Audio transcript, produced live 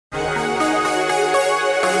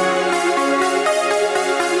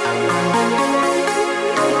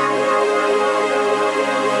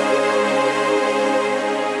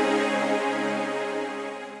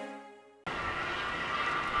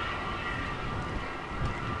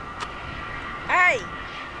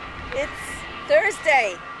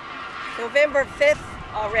Thursday, November 5th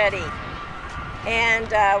already. And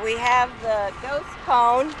we have the ghost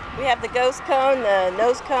cone. We have the ghost cone, the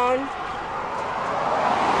nose cone,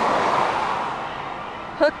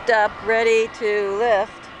 hooked up, ready to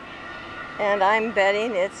lift. And I'm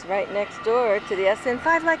betting it's right next door to the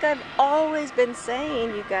SN5, like I've always been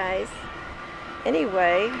saying, you guys.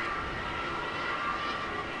 Anyway,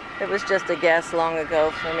 it was just a guess long ago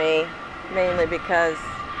for me, mainly because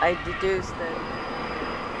I deduced that.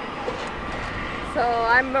 So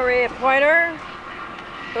I'm Maria Pointer,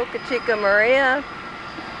 Boca Chica Maria,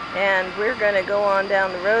 and we're going to go on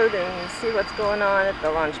down the road and see what's going on at the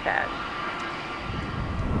launch pad.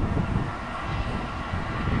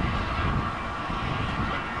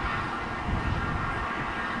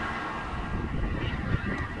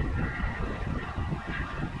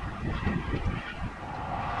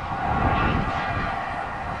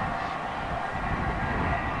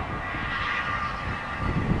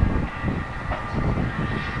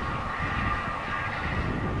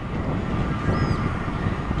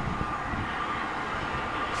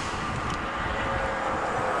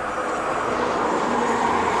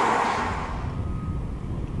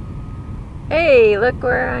 Hey, look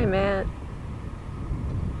where I'm at.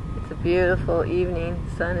 It's a beautiful evening.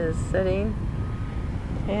 The sun is setting.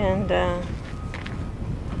 And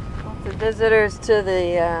lots of visitors to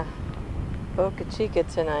the Boca Chica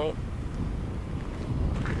tonight.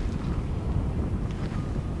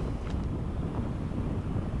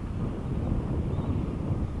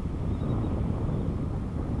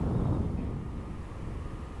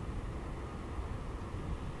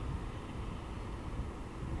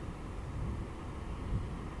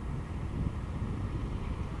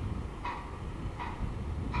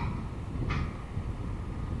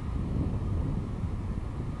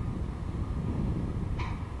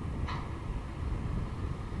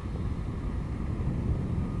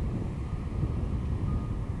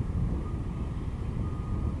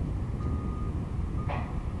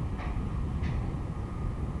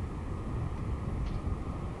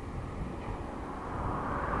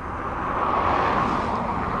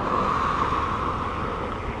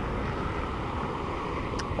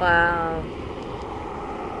 Wow.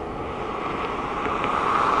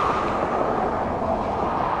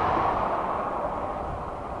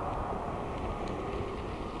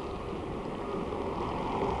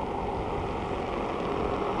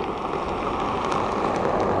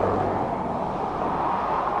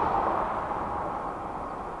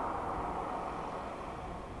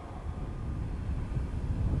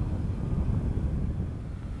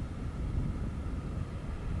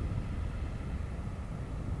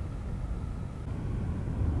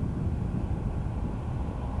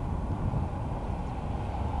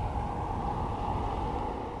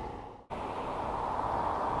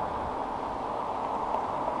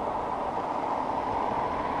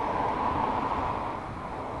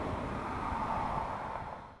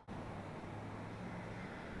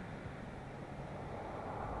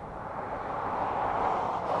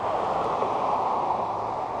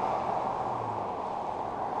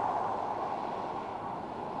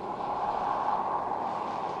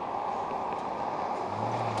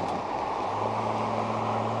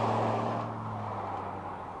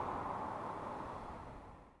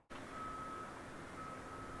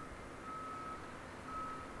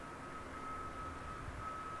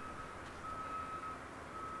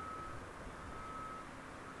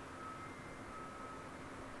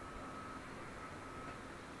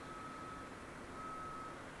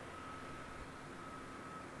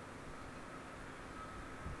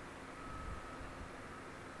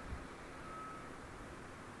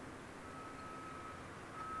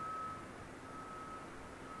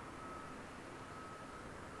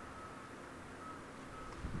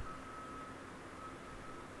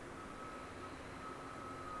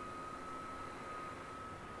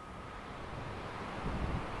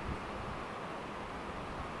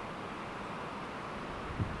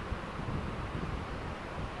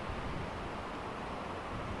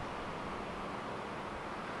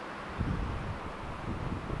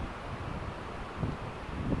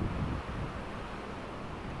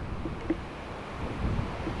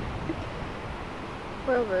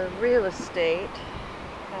 Well, the real estate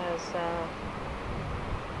has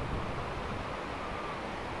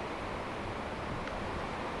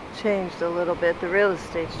changed a little bit. The real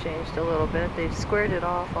estate's changed a little bit. They've squared it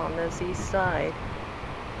off on this east side,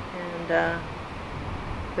 and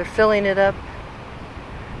they're filling it up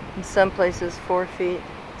in some places 4 feet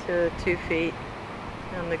to 2 feet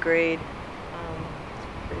on the grade. It's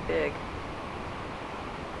pretty big.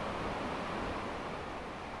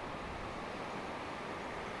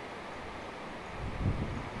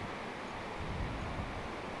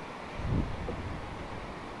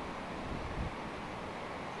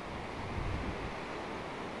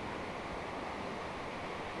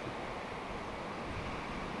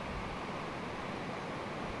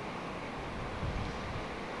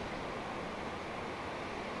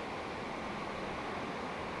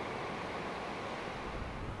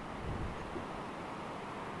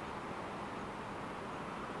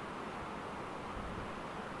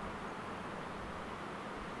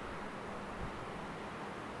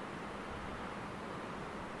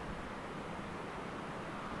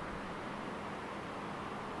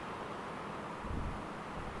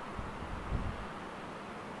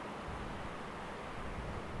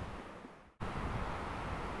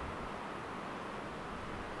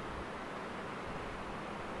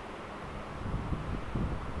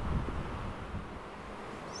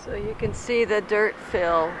 So you can see the dirt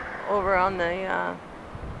fill over on the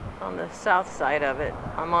south side of it.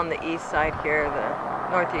 I'm on the east side here,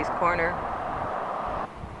 the northeast corner.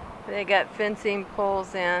 They got fencing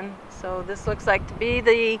poles in, so this looks like to be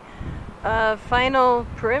the final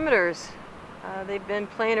perimeters. They've been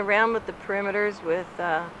playing around with the perimeters with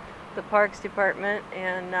the Parks Department,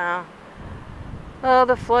 and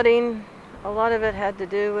the flooding, a lot of it had to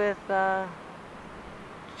do with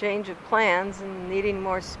change of plans and needing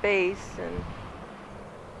more space. And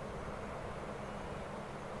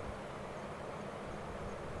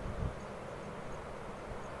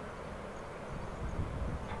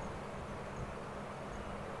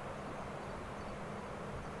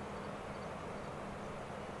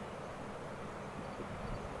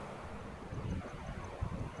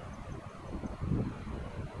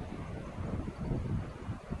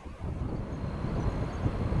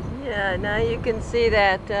yeah, now you can see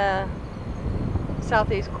that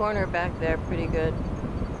southeast corner back there pretty good.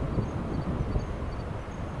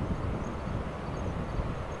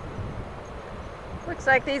 Looks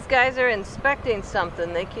like these guys are inspecting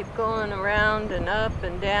something. They keep going around and up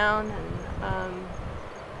and down, and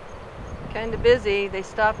kind of busy. They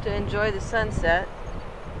stopped to enjoy the sunset.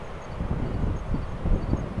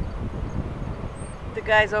 The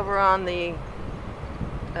guys over on the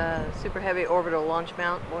Super Heavy Orbital Launch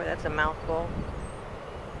Mount. Boy, that's a mouthful.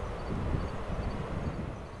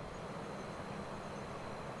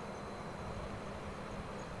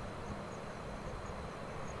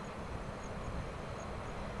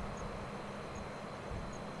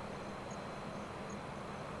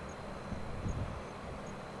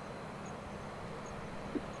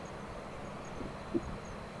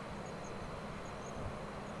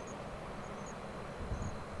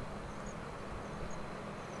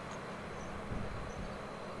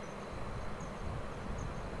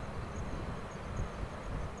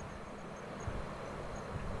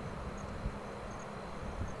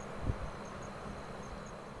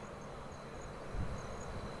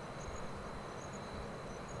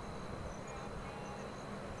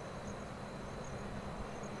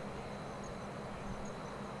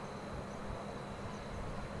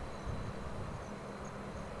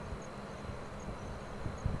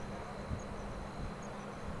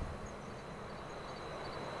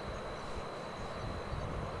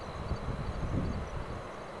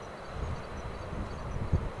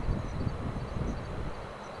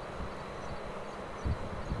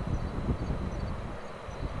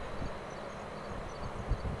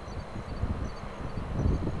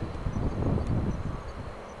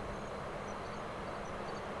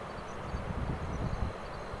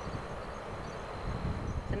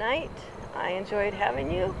 Tonight, I enjoyed having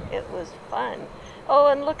you. It was fun. Oh,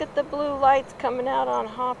 and look at the blue lights coming out on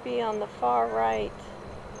Hoppy on the far right.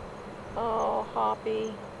 Oh,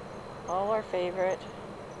 Hoppy, all our favorite.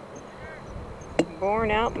 Born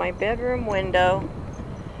out my bedroom window.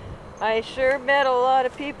 I sure met a lot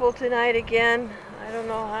of people tonight again. I don't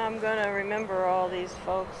know how I'm gonna remember all these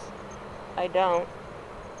folks. I don't.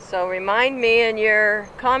 So remind me in your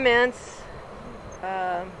comments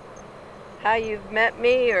how you've met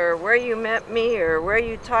me, or where you met me, or where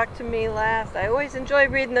you talked to me last. I always enjoy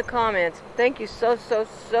reading the comments. Thank you so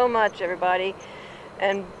much, everybody.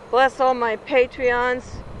 And bless all my Patreons.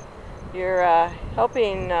 You're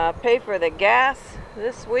helping pay for the gas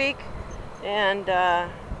this week. And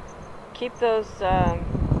keep those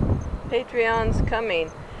Patreons coming.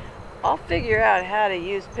 I'll figure out how to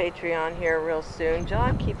use Patreon here real soon.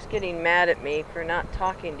 John keeps getting mad at me for not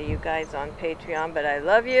talking to you guys on Patreon, but I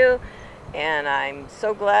love you. And I'm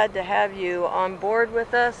so glad to have you on board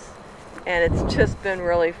with us, and it's just been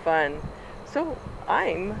really fun. So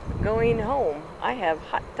I'm going home. I have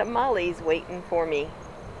hot tamales waiting for me.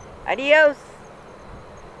 Adios!